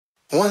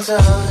One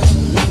time.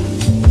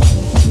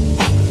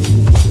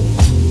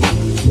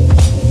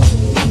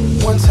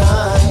 One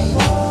time.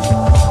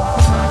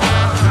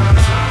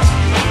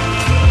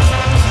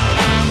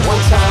 One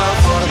time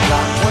for the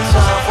block. One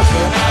time for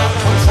hip hop.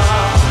 One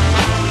time.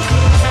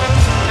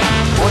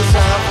 One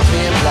time for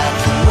being black.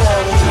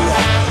 Wherever you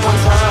at. One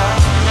time.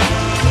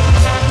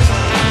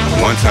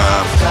 One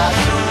time.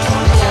 Skyzoo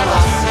on the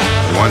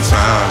MIC. One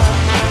time.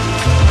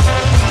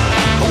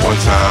 One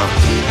time.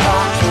 Keep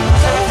rocking the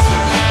place.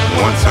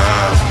 One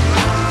time.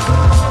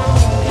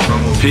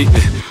 Peep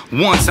it.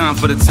 One time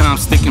for the time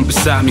sticking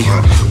beside me.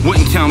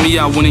 Wouldn't count me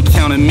out when it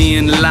counted me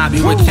in the lobby.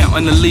 We're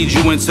counting to lead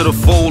you into the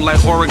fold like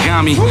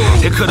origami.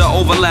 It could've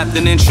overlapped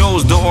and then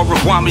chose to au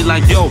revoir me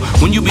like, yo,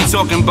 when you be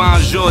talking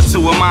bonjour to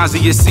a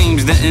Mozzie, it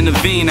seems to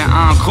intervene and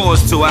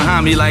encores to a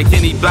homie like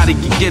anybody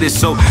can get it.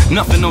 So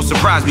nothing no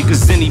surprise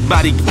because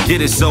anybody can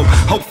get it. So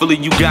hopefully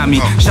you got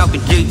me. Shout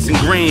the Gates and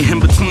Green, in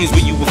betweens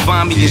where you will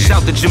find me. And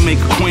shout the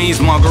Jamaica Queens,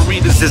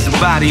 margaritas is a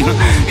body.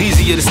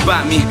 Easier to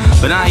spot me,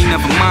 but I ain't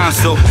never mind.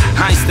 So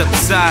I ain't stepped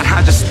aside.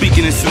 I just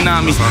speaking in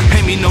tsunamis.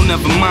 Pay me no,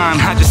 never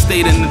mind. I just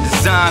stayed in the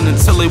design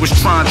until they was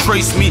trying to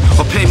trace me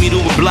or pay me to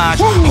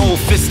oblige.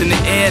 Whole fist in the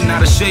air,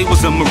 not a shade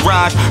was a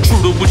mirage. True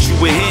to what you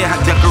were here, I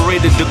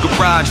decorated the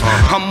garage.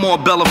 I'm more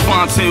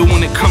Belafonte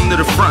when it come to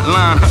the front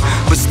line,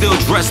 but still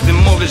dressed in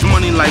mortgage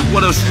money. Like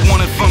what else you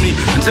wanted from me?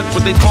 And took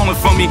what they calling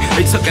from me.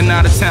 They took an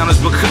out of towners,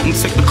 but couldn't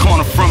take the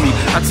corner from me.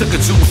 I took a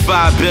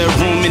 2-5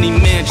 bedroom mini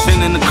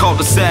mansion in the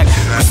cul-de-sac.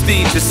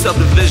 Prestigious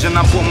subdivision.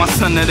 I brought my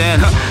son to that.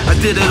 I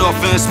did it off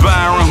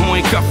inspiring. Who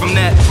ain't cut from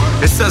that?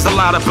 It says a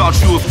lot about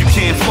you if you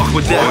can't fuck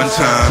with that. One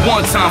time.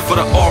 One time for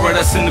the aura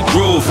that's in the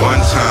groove.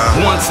 One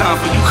time. One time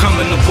for you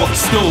coming up off the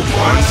stoop.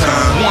 One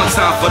time. One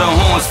time for the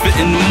horns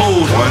fitting the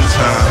mood. One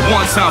time.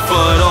 One time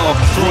for it all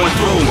through and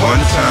through.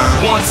 One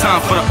time. One time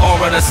for the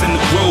aura that's in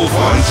the groove.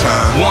 One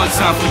time. One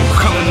time for you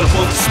coming up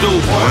off the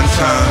stoop. One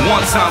time.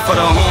 One time for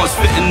the horns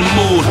fitting the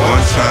mood.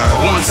 One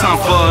time. One time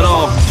for it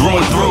all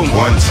through and through.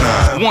 One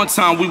time. One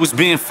time we was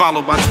being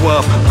followed by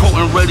 12,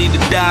 quoting ready to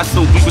die,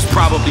 so we was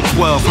probably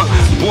 12.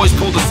 The boys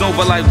pulled us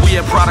over like we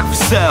had product for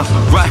sale.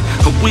 Right,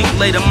 a week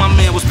later my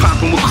man was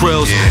popping with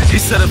krills. He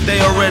said if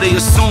they already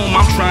assume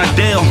I'm trying to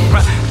deal,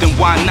 right, then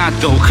why not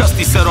though?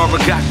 Custy said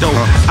arigato.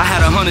 I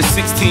had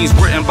 116s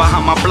written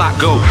behind my block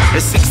go.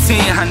 At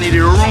 16 I needed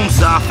a room,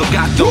 so I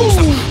forgot those.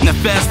 Now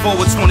fast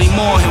forward 20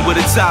 more and where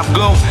the top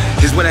go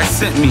is where that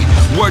sent me.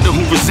 Word to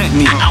who resent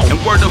me, and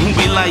word to who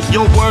be like,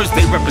 your words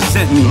they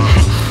represent me.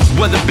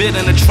 Whether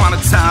bidding or trying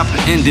to tie up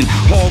an ending,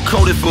 all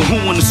coded for who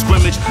in the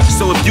scrimmage.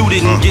 So if you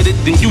didn't get it,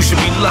 then you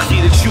should be lucky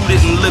that you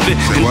didn't live it.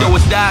 And though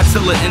it died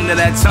till the end of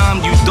that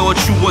time, you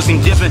thought you wasn't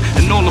giving,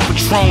 and all the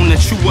Patron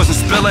that you wasn't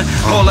spilling.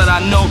 All that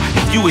I know,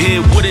 if you here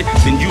with it,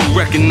 then you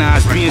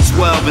recognize being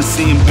 12 and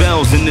seeing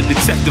bells in the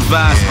detective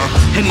eyes.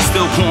 And he's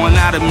still pouring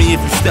out of me if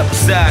you step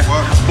aside.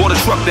 Bought a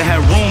truck that had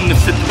room to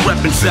fit the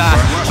rep inside.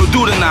 So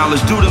do the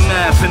knowledge, do the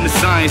math and the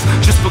science.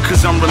 Just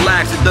because I'm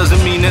relaxed, it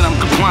doesn't mean that I'm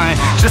compliant.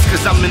 Just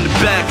because I'm in the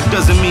back, it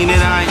doesn't mean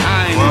that I ain't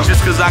iron. And just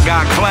because I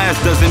got class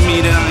doesn't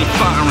mean that I ain't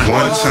firing.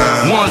 One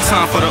time. One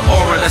time for the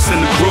aura that's in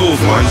the groove.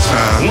 One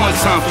time. One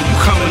time for you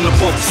coming up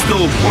off the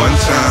stoop. One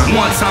time.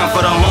 One time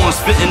for the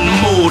horns fitting the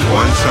mood.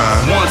 One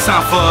time. One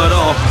time for it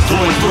all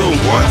through and through.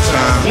 One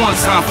time. One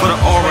time for the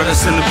aura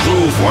that's in the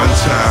groove. One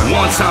time.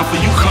 One time for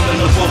you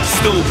coming up off the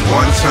stoop.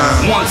 One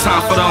time. One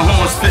time for the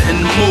horns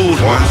fitting the mood.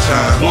 One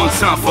time. One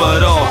time for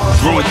it all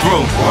through and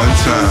through. One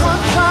time.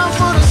 One time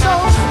for the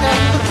soul and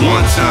the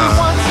One time.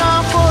 One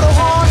time for the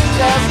horn and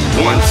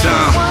jazzy. One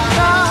time. One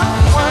time.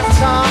 One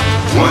time.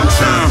 One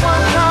time.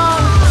 One time.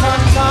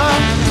 One time.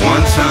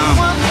 One time.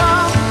 One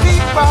time.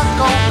 Beat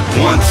rock on.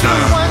 One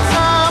time. One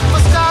time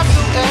for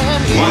Skyzoo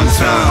and me. One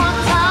time.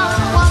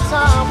 One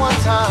time. One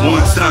time. One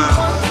time.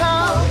 One time.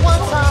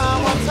 One time.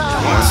 One time.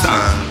 One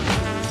time.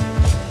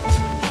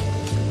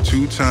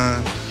 2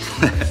 times.